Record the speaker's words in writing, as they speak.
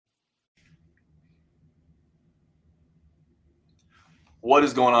What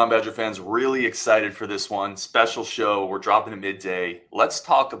is going on, Badger fans? Really excited for this one. Special show. We're dropping at midday. Let's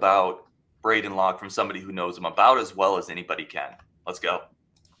talk about Braedyn Locke from somebody who knows him about as well as anybody can. Let's go.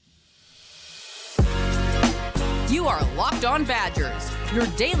 You are Locked On Badgers, your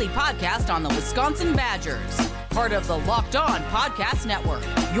daily podcast on the Wisconsin Badgers. Part of the Locked On Podcast Network,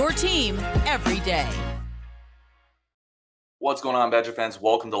 your team every day. What's going on, Badger fans?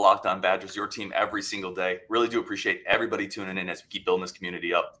 Welcome to Locked On Badgers, your team every single day. Really do appreciate everybody tuning in as we keep building this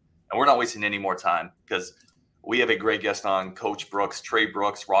community up. And we're not wasting any more time because we have a great guest on, Coach Brooks, Trey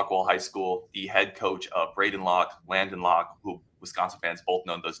Brooks, Rockwall High School, the head coach of Braedyn Locke, Landon Locke, who Wisconsin fans both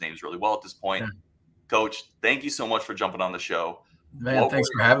know those names really well at this point. Yeah. Coach, thank you so much for jumping on the show. Man, thanks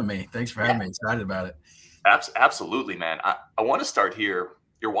for having me. Excited about it. Absolutely, man. I want to start here.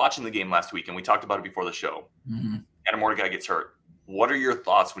 You're watching the game last week, and we talked about it before the show. Mm-hmm. Tanner Mordecai gets hurt. What are your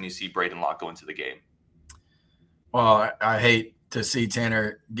thoughts when you see Braedyn Locke go into the game? Well, I hate to see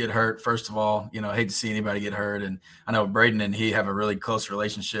Tanner get hurt. First of all, I hate to see anybody get hurt. And I know Braedyn and he have a really close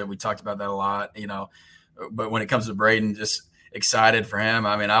relationship. We talked about that a lot, But when it comes to Braedyn, just excited for him.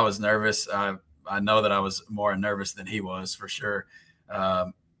 I mean, I was nervous. I know that I was more nervous than he was for sure.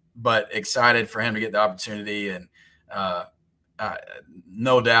 But excited for him to get the opportunity, and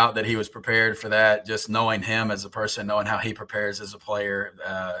no doubt that he was prepared for that, just knowing him as a person, knowing how he prepares as a player.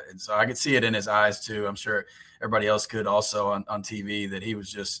 And so I could see it in his eyes too. I'm sure everybody else could also on TV, that he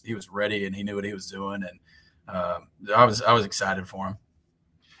was ready and he knew what he was doing. And I was excited for him.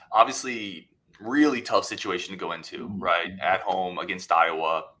 Obviously, really tough situation to go into, right? At home against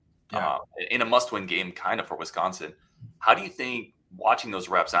Iowa, in a must-win game kind of for Wisconsin. How do you think, watching those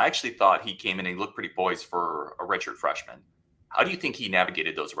reps, I actually thought he came in and looked pretty poised for a redshirt freshman. How do you think he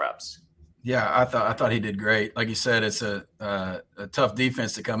navigated those reps? Yeah, I thought he did great. Like you said, it's a tough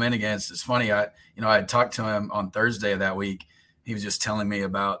defense to come in against. It's funny, I had talked to him on Thursday of that week. He was just telling me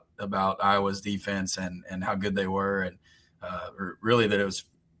about Iowa's defense and how good they were, and really that it was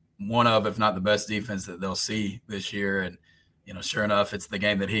one of, if not the best defense that they'll see this year. And sure enough, it's the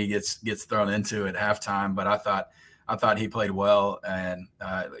game that he gets thrown into at halftime. But I thought he played well, and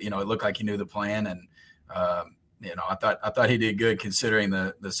it looked like he knew the plan, and I thought he did good considering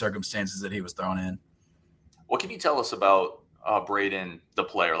the circumstances that he was thrown in. What can you tell us about Braedyn, the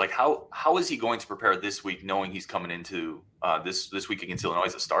player? Like, how is he going to prepare this week, knowing he's coming into this week against Illinois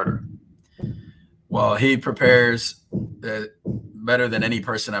as a starter? Well, he prepares better than any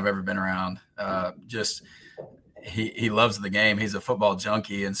person I've ever been around. He loves the game. He's a football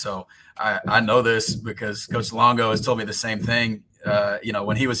junkie, and so I know this because Coach Longo has told me the same thing.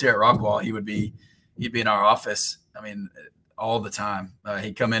 When he was here at Rockwall, he'd be in our office, all the time.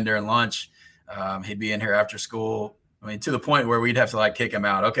 He'd come in during lunch. He'd be in here after school. To the point where we'd have to kick him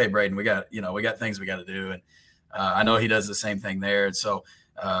out. Okay, Braedyn, we got things we got to do. And I know he does the same thing there. And so,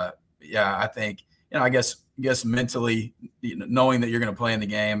 I think, I guess mentally, knowing that you're going to play in the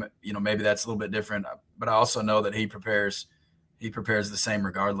game, maybe that's a little bit different. But I also know that he prepares the same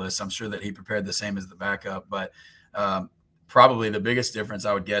regardless. I'm sure that he prepared the same as the backup. But probably the biggest difference,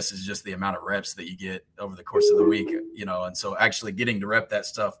 I would guess, is just the amount of reps that you get over the course of the week, and so actually getting to rep that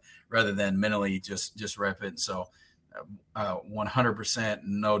stuff rather than mentally just rep it. So 100%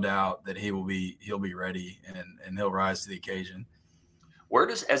 no doubt that he'll be ready and he'll rise to the occasion. Where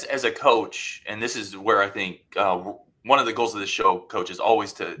does, as a coach, and this is where I think one of the goals of this show, Coach, is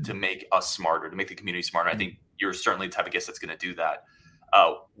always to make us smarter, to make the community smarter. I think you're certainly the type of guest that's going to do that.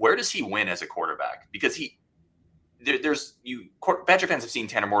 Where does he win as a quarterback? Because Badger fans have seen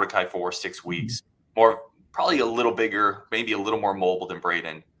Tanner Mordecai for 6 weeks, probably a little bigger, maybe a little more mobile than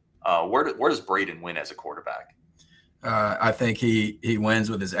Braedyn. Where does Braedyn win as a quarterback? I think he wins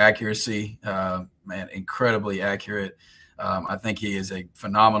with his accuracy, incredibly accurate. I think he is a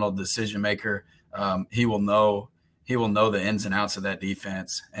phenomenal decision maker. He will know the ins and outs of that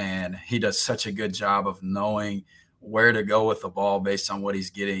defense, and he does such a good job of knowing where to go with the ball based on what he's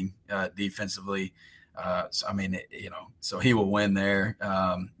getting defensively. So he will win there.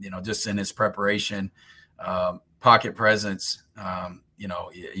 Just in his preparation, pocket presence.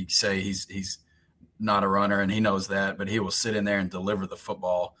 You say he's not a runner, and he knows that, but he will sit in there and deliver the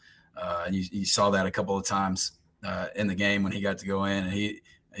football. And you saw that a couple of times in the game when he got to go in, and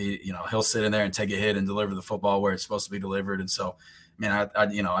he'll sit in there and take a hit and deliver the football where it's supposed to be delivered. And so,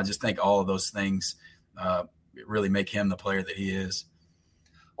 I just think all of those things really make him the player that he is.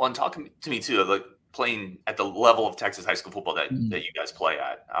 Well, and talking to me too, like playing at the level of Texas high school football that you guys play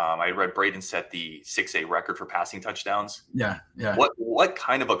at. I read Braedyn set the 6A record for passing touchdowns. Yeah. What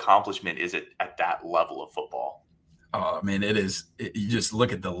kind of accomplishment is it at that level of football? It is. You just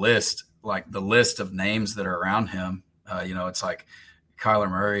look at the list of names that are around him. It's like Kyler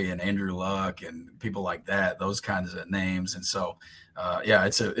Murray and Andrew Luck and people like that, those kinds of names. And so,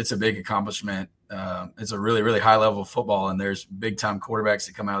 it's a big accomplishment. It's a really, really high level of football, and there's big time quarterbacks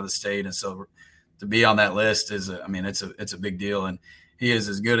that come out of the state. And so to be on that list it's a big deal. And he is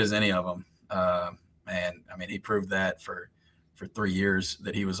as good as any of them. And I mean, he proved that for 3 years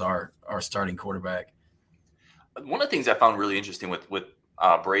that he was our starting quarterback. One of the things I found really interesting with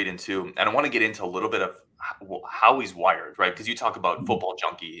Braedyn too, and I want to get into a little bit of how he's wired, right? Because you talk about football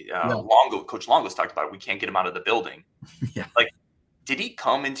junkie. Coach Longo's talked about it. We can't get him out of the building. Yeah. Like, did he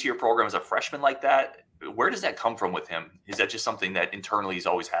come into your program as a freshman like that? Where does that come from with him? Is that just something that internally he's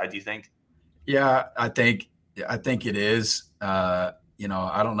always had, do you think? Yeah, I think it is. I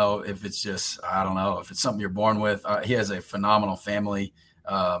don't know if it's if it's something you're born with. He has a phenomenal family,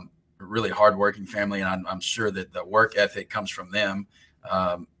 really hardworking family, and I'm sure that the work ethic comes from them.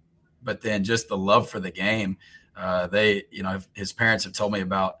 But then just the love for the game. His parents have told me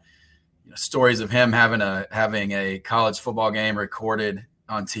about stories of him having a college football game recorded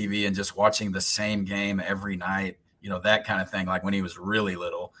on TV and just watching the same game every night. That kind of thing. Like when he was really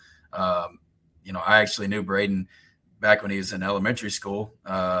little. I actually knew Braedyn back when he was in elementary school,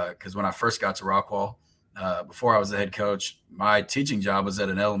 because when I first got to Rockwall, before I was the head coach, my teaching job was at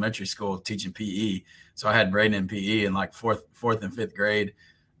an elementary school teaching PE. So I had Braedyn in PE in like fourth and fifth grade,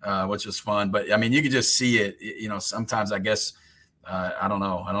 which was fun. But I mean, you could just see it. Sometimes I guess I don't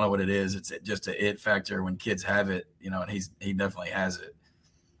know what it is. It's just an it factor when kids have it. And he definitely has it.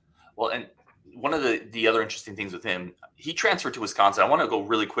 Well, and one of the other interesting things with him, he transferred to Wisconsin. I want to go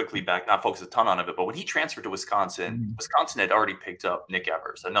really quickly back, not focus a ton on it, but when he transferred to Wisconsin, Wisconsin had already picked up Nick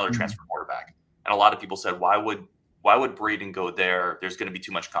Evers, another transfer quarterback. And a lot of people said, why would Braedyn go there? There's going to be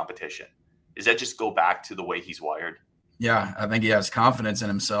too much competition. Does that just go back to the way he's wired? Yeah, I think he has confidence in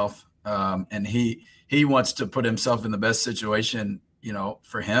himself. And he wants to put himself in the best situation,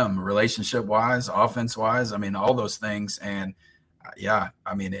 for him, relationship wise, offense wise. I mean, all those things. And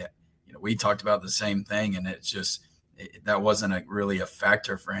we talked about the same thing, and it's just that wasn't really a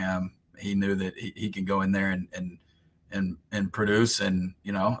factor for him. He knew that he can go in there and produce, and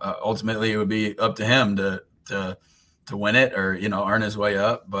ultimately it would be up to him to win it or earn his way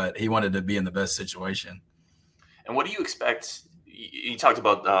up. But he wanted to be in the best situation. And what do you expect? You talked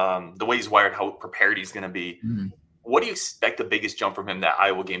about the way he's wired, how prepared he's going to be. Mm-hmm. What do you expect the biggest jump from him that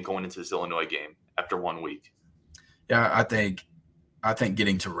Iowa game going into this Illinois game after 1 week? Yeah, I think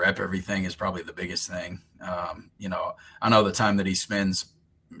getting to rep everything is probably the biggest thing. I know the time that he spends,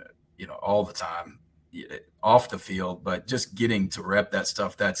 all the time off the field, but just getting to rep that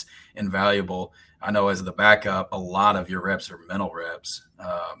stuff, that's invaluable. I know as the backup, a lot of your reps are mental reps,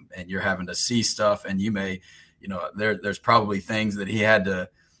 and you're having to see stuff, and you may, there's probably things that he had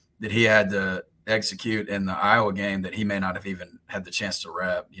to execute in the Iowa game that he may not have even had the chance to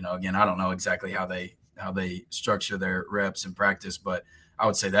rep. Again, I don't know exactly how they structure their reps in practice, but I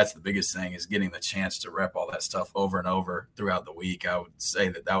would say that's the biggest thing, is getting the chance to rep all that stuff over and over throughout the week. I would say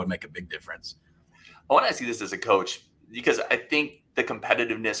that would make a big difference. I want to ask you this as a coach, because I think the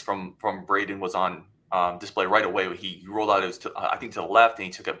competitiveness from Braedyn was on display right away. He rolled out to the left, and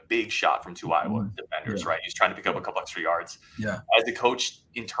he took a big shot from two Iowa defenders, right? He's trying to pick up a couple extra yards. Yeah. As a coach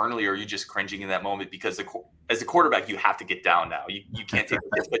internally, are you just cringing in that moment? Because as a quarterback, you have to get down now. You can't take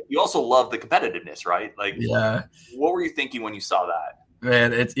this, but you also love the competitiveness, right? Like, yeah. What were you thinking when you saw that?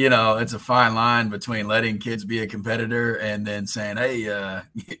 Man, it's a fine line between letting kids be a competitor and then saying, hey,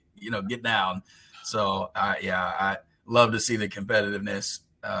 get down. So I love to see the competitiveness.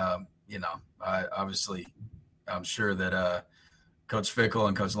 I'm sure that Coach Fickle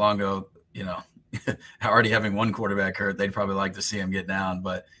and Coach Longo, already having one quarterback hurt, they'd probably like to see him get down.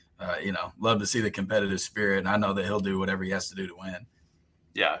 But, love to see the competitive spirit. And I know that he'll do whatever he has to do to win.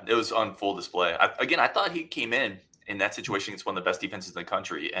 Yeah, it was on full display. I thought he came in that situation against one of the best defenses in the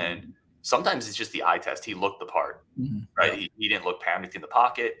country. And sometimes it's just the eye test. He looked the part, right? Yeah. He didn't look panicked in the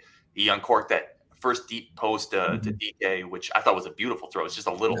pocket. He uncorked that first deep post to DK, which I thought was a beautiful throw. It's just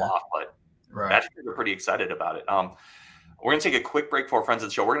a little off, but Badgers are pretty excited about it. We're going to take a quick break for our friends of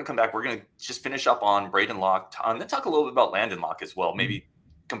the show. We're going to come back. We're going to just finish up on Braedyn Locke and then talk a little bit about Landon Locke as well. Maybe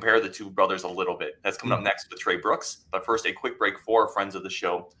compare the two brothers a little bit. That's coming up next with Trey Brooks. But first, a quick break for our friends of the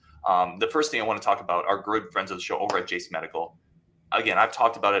show. The first thing I want to talk about are good friends of the show over at Jace Medical. Again, I've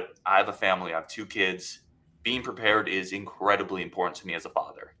talked about it. I have a family. I have 2 kids. Being prepared is incredibly important to me as a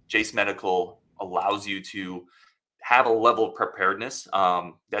father. Jace Medical allows you to have a level of preparedness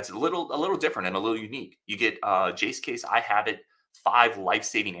that's a little different and a little unique. You get Jace Case, I have it, 5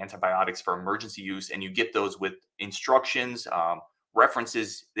 life-saving antibiotics for emergency use, and you get those with instructions,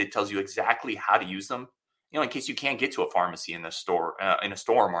 references that tells you exactly how to use them. in case you can't get to a pharmacy in a storm,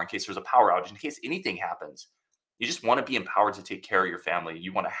 or in case there's a power outage, in case anything happens. You just want to be empowered to take care of your family.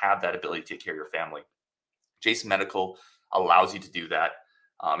 You want to have that ability to take care of your family. Jace Medical allows you to do that.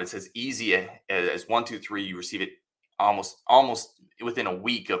 It's as easy as 1, 2, 3. You receive it almost within a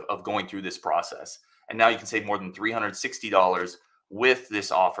week of going through this process. And now you can save more than $360 with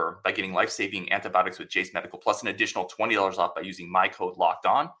this offer by getting life-saving antibiotics with Jace Medical, plus an additional $20 off by using my code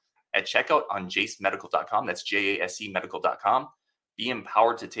LOCKEDON at checkout on jacemedical.com. That's JASE medical.com. Be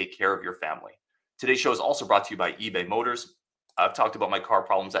empowered to take care of your family. Today's show is also brought to you by eBay Motors. I've talked about my car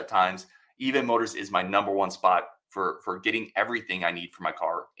problems at times. eBay Motors is my number one spot for getting everything I need for my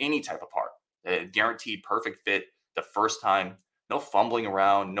car, any type of part. A guaranteed perfect fit the first time. No fumbling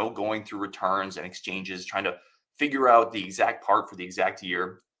around, no going through returns and exchanges, trying to figure out the exact part for the exact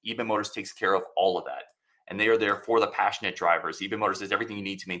year. eBay Motors takes care of all of that. And they are there for the passionate drivers. eBay Motors has everything you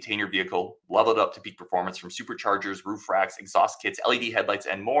need to maintain your vehicle, level it up to peak performance, from superchargers, roof racks, exhaust kits, LED headlights,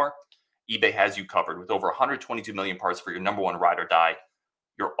 and more. eBay has you covered with over 122 million parts for your number one ride or die.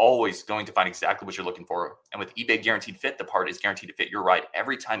 You're always going to find exactly what you're looking for. And with eBay Guaranteed Fit, the part is guaranteed to fit your ride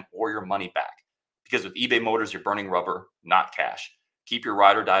every time or your money back. Because with eBay Motors, you're burning rubber, not cash. Keep your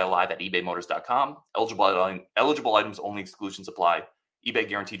ride or die alive at ebaymotors.com. Eligible items only, exclusions apply. eBay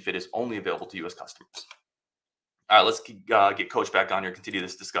Guaranteed Fit is only available to U.S. customers. All right, let's get Coach back on here, continue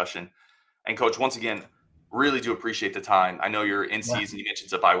this discussion. And Coach, once again, really do appreciate the time. I know you're in season, you mentioned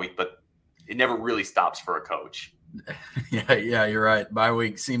it's a bye week, but it never really stops for a coach. Yeah, you're right. Bye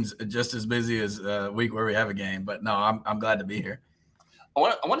week seems just as busy as a week where we have a game, but no, I'm glad to be here. I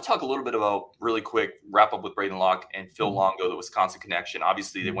want to talk a little bit about, really quick, wrap up with Braedyn Locke and Phil Longo, the Wisconsin connection.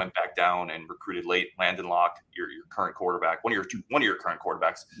 Obviously, they went back down and recruited late Landon Locke, your current quarterback, one of your current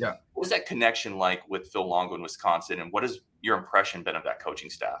quarterbacks. Yeah. What was that connection like with Phil Longo in Wisconsin, and what has your impression been of that coaching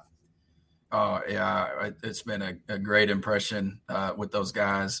staff? Oh yeah, it's been a great impression with those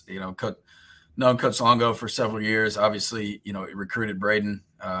guys. Known Coach Longo for several years. Obviously, he recruited Braedyn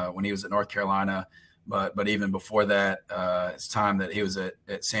when he was at North Carolina. But even before that, it's time that he was at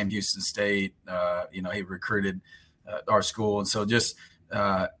Sam Houston State. He recruited our school, and so just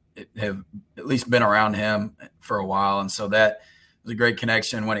have at least been around him for a while, and so that was a great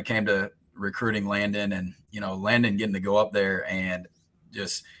connection when it came to recruiting Landon. And Landon getting to go up there and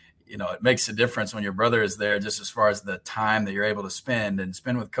just it makes a difference when your brother is there, just as far as the time that you're able to spend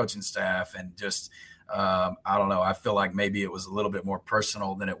with coaching staff, and just I don't know. I feel like maybe it was a little bit more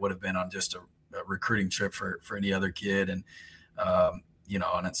personal than it would have been on just a recruiting trip for any other kid. And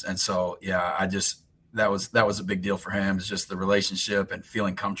so that was a big deal for him. It's just the relationship and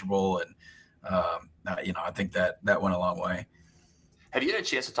feeling comfortable. And I think that went a long way. Have you had a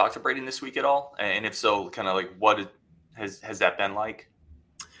chance to talk to Braedyn this week at all? And if so, kind of like what has that been like?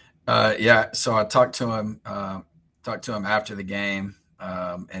 So I talked to him after the game.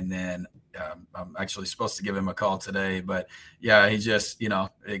 And then I'm actually supposed to give him a call today, but yeah, he just,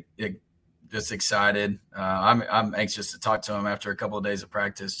 just excited. I'm anxious to talk to him after a couple of days of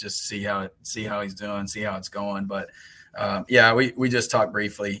practice, just to see how he's doing, see how it's going. But we just talked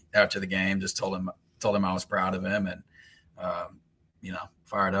briefly after the game. Just told him I was proud of him, and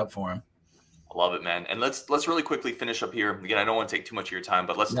fired up for him. I love it, man. And let's really quickly finish up here. Again, I don't want to take too much of your time,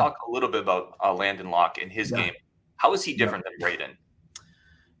 but let's talk a little bit about Landon Locke and his game. How is he different than Braedyn?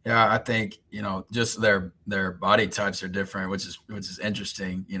 Yeah, I think, just their body types are different, which is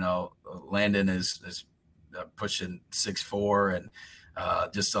interesting. Landon is pushing 6'4" and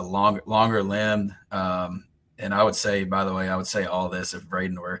just a longer limb. And I would say, by the way, all this if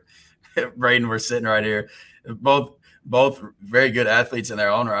Braedyn were sitting right here. Both very good athletes in their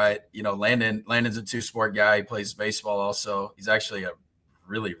own right. Landon's a two-sport guy. He plays baseball also. He's actually a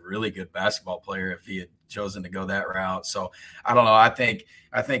really, really good basketball player if he had chosen to go that route. So I don't know. I think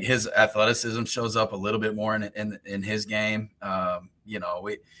his athleticism shows up a little bit more in his game.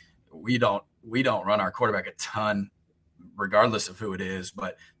 We don't run our quarterback a ton, regardless of who it is,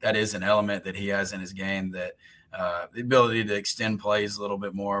 but that is an element that he has in his game, that the ability to extend plays a little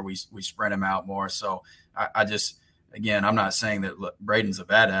bit more. We spread him out more. So again, I'm not saying that Braedyn's a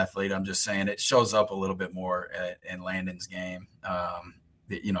bad athlete. I'm just saying it shows up a little bit more in Landon's game.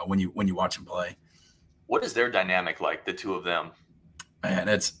 When you watch him play. What is their dynamic like, the two of them? Man,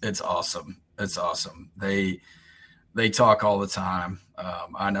 it's awesome. It's awesome. They talk all the time.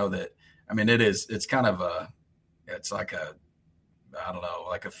 I know that. I mean, it's kind of it's like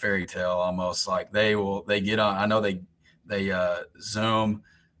like a fairy tale almost. Like they get on. I know they Zoom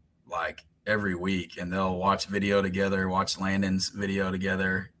like every week, and they'll watch video together, watch Landon's video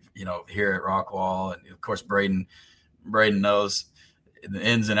together. Here at Rockwall, and of course Braedyn knows the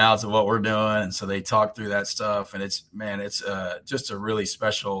ins and outs of what we're doing. And so they talk through that stuff, and it's just a really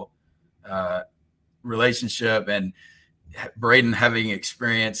special relationship. And Braedyn, having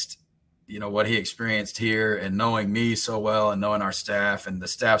experienced, what he experienced here, and knowing me so well, and knowing our staff, and the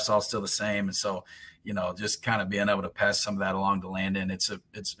staff's all still the same. And so, just kind of being able to pass some of that along to Landon, it's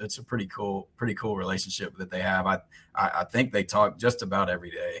a pretty cool relationship that they have. I think they talk just about every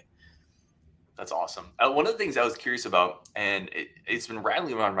day. That's awesome. One of the things I was curious about, and it's been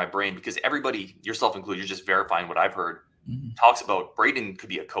rattling around my brain because everybody, yourself included, you're just verifying what I've heard, talks about Braedyn could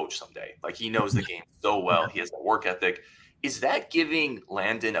be a coach someday. Like, he knows the game so well. He has the work ethic. Is that giving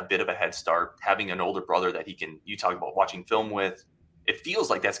Landon a bit of a head start, having an older brother that you talk about watching film with? It feels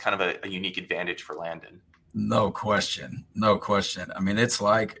like that's kind of a unique advantage for Landon. No question. I mean, it's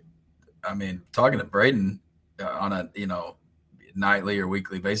like, talking to Braedyn on a, nightly or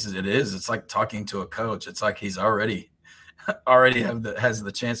weekly basis, it's like talking to a coach. It's like he's already has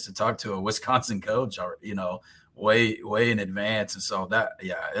the chance to talk to a Wisconsin coach, or, way in advance. And so that,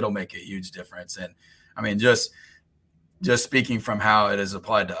 it'll make a huge difference. And I mean, just speaking from how it is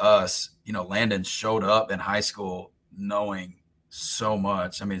applied to us, Landon showed up in high school knowing so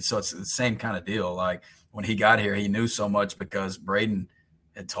much. I mean, so it's the same kind of deal. Like, when he got here, he knew so much because Braedyn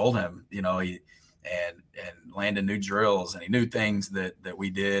had told him, and Landon knew drills, and he knew things that we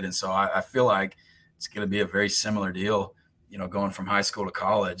did. And so I feel like it's going to be a very similar deal, going from high school to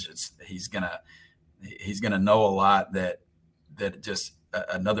college. He's going to know a lot that just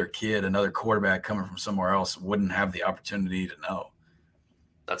another quarterback coming from somewhere else wouldn't have the opportunity to know.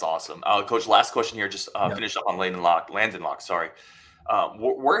 That's awesome. Coach, last question here, just finish up on Landon Locke, sorry.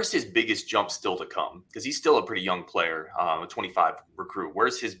 Where's his biggest jump still to come? Because he's still a pretty young player, a 25 recruit.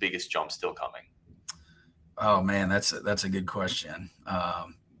 Where's his biggest jump still coming? Oh man, that's a good question.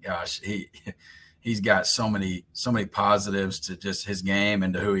 Gosh, he's got so many positives to just his game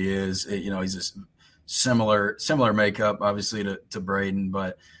and to who he is. He's a similar makeup, obviously, to Braedyn,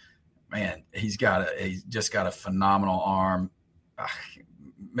 but man, he's just got a phenomenal arm.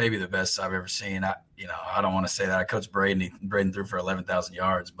 Maybe the best I've ever seen. I don't want to say that. I coached Braedyn threw for 11,000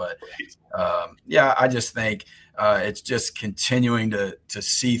 yards, but I just think it's just continuing to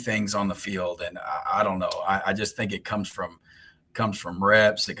see things on the field. And I don't know. I just think it comes from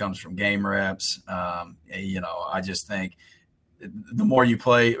reps. It comes from game reps. I just think the more you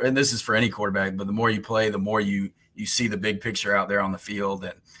play, and this is for any quarterback, but the more you play, the more you see the big picture out there on the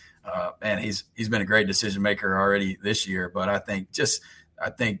field. And he's been a great decision maker already this year. But I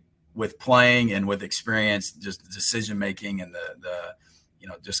think with playing and with experience, just decision making and the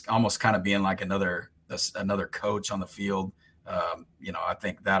just almost kind of being like another coach on the field. I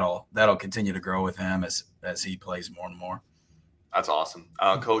think that'll continue to grow with him as he plays more and more. That's awesome.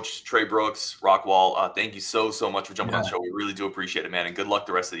 Coach Trey Brooks, Rockwall, thank you so much for jumping on the show. We really do appreciate it, man. And good luck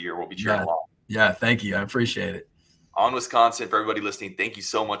the rest of the year. We'll be cheering along. Yeah, thank you. I appreciate it. On Wisconsin, for everybody listening, thank you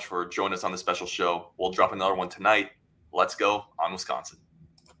so much for joining us on this special show. We'll drop another one tonight. Let's go on Wisconsin.